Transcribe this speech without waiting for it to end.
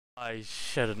I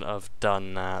shouldn't have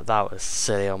done that. That was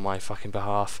silly on my fucking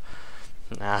behalf.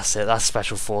 That's it. That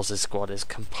Special Forces squad is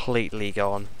completely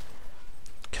gone.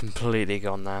 Completely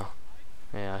gone now.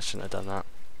 Yeah, I shouldn't have done that.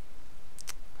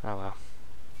 Oh well.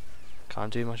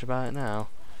 Can't do much about it now.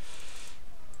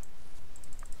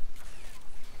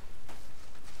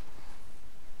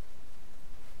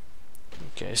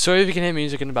 Okay, sorry if you can hear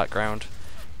music in the background.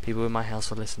 People in my house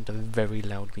will listen to very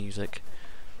loud music.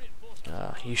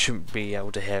 You shouldn't be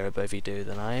able to hear it, but if you do,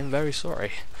 then I am very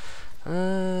sorry.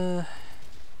 Can't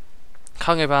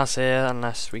go past here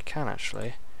unless we can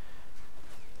actually.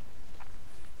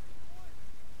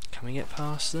 Can we get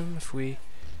past them if we...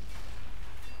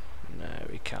 No,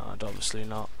 we can't, obviously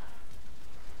not.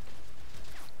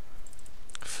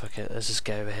 Fuck it, let's just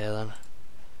go over here then.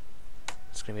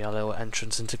 It's gonna be our little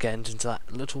entrance into getting into that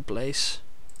little place.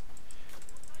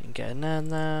 We can get in there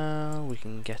now, we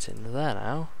can get in there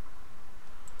now.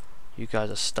 You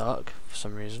guys are stuck for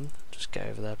some reason. Just go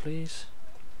over there, please.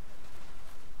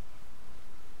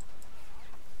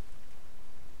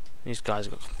 These guys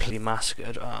got completely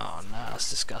massacred. Oh no, that's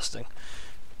disgusting.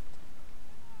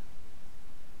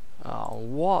 Oh,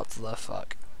 what the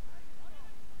fuck?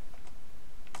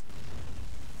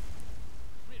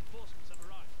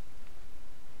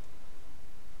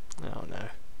 Oh no.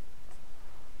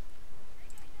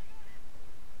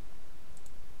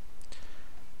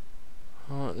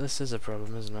 Oh, this is a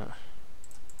problem, isn't it?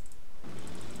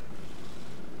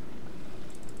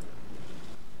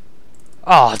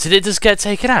 Oh, did it just get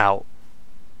taken out?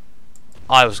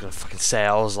 I was gonna fucking say,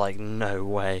 I was like, no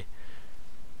way.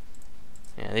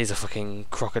 Yeah, these are fucking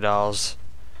crocodiles.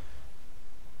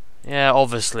 Yeah,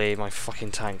 obviously my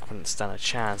fucking tank wouldn't stand a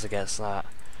chance against that.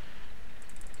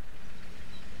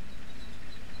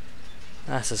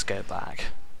 Let's just go back.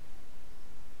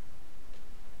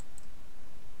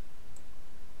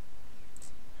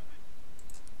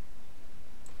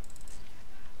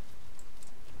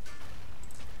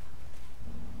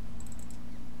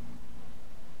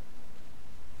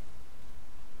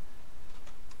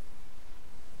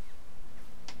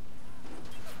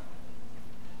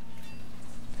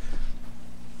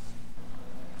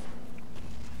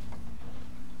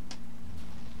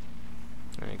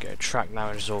 There we go, track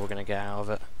damage is all we're going to get out of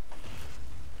it.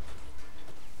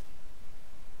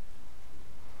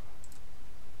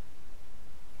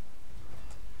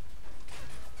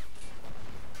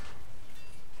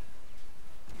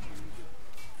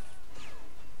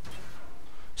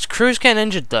 This crew's getting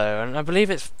injured though, and I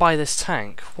believe it's by this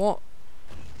tank. What?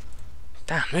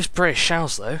 Damn, those British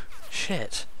shells though.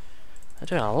 Shit. They're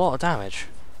doing a lot of damage.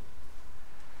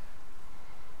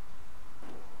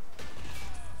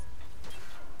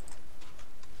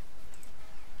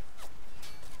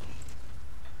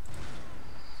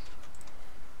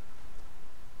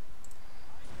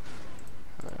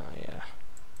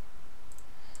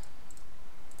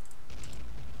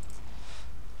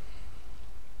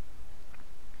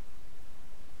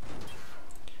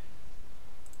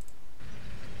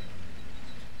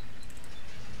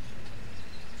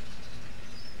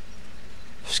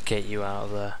 Just get you out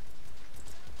of there.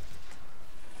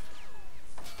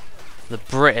 The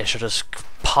British are just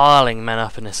piling men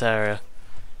up in this area.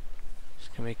 It's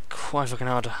gonna be quite fucking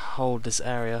hard to hold this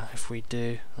area if we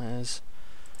do, that is.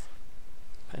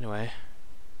 But anyway.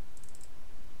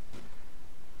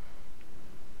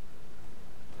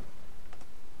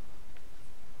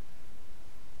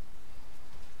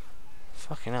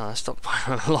 Fucking hell, I stopped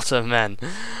buying a lot of men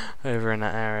over in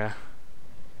that area.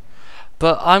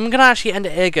 But I'm gonna actually end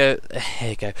it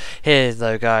here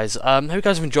though, guys. Hope you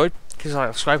guys have enjoyed. Please like,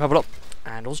 subscribe, have a look,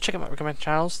 and also check out my recommended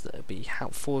channels. That'd be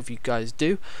helpful if you guys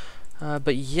do.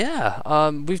 But yeah,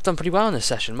 we've done pretty well in this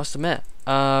session, must admit.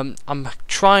 I'm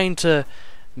trying to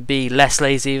be less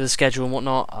lazy with the schedule and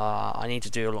whatnot. I need to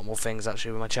do a lot more things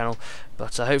actually with my channel,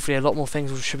 but hopefully a lot more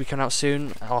things should be coming out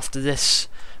soon after this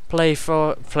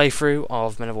playthrough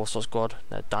of Men of Warsaw Squad.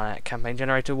 The Dynamic Campaign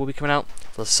Generator will be coming out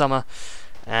for the summer.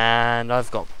 And I've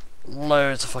got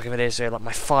loads of fucking videos here, like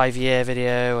my 5-year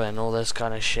video and all this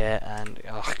kind of shit, and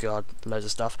oh god, loads of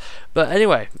stuff. But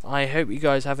anyway, I hope you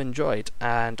guys have enjoyed,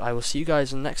 and I will see you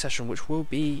guys in the next session, which will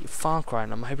be Far Cry,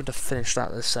 and I'm hoping to finish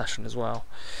that this session as well.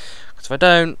 Because if I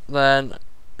don't, then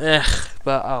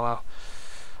but oh well.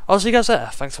 I'll see you guys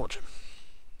there. Thanks for watching.